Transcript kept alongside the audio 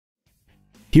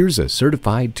Here's a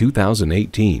certified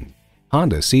 2018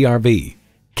 Honda CR-V.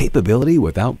 Capability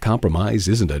without compromise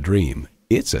isn't a dream,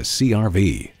 it's a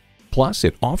CR-V. Plus,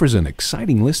 it offers an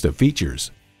exciting list of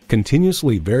features: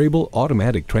 continuously variable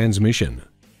automatic transmission,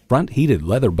 front heated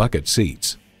leather bucket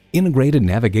seats, integrated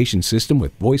navigation system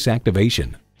with voice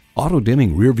activation,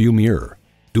 auto-dimming rearview mirror,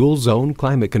 dual zone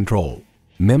climate control,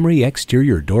 memory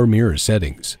exterior door mirror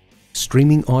settings,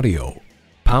 streaming audio,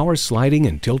 power sliding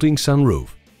and tilting sunroof,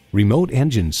 remote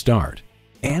engine start,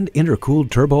 and intercooled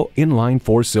turbo inline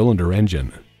 4-cylinder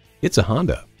engine. It's a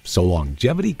Honda, so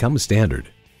longevity comes standard.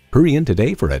 Hurry in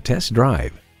today for a test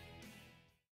drive.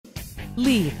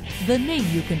 Leith, the name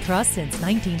you can trust since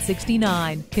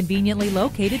 1969. Conveniently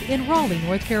located in Raleigh,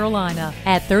 North Carolina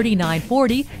at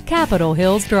 3940 Capitol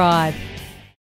Hills Drive.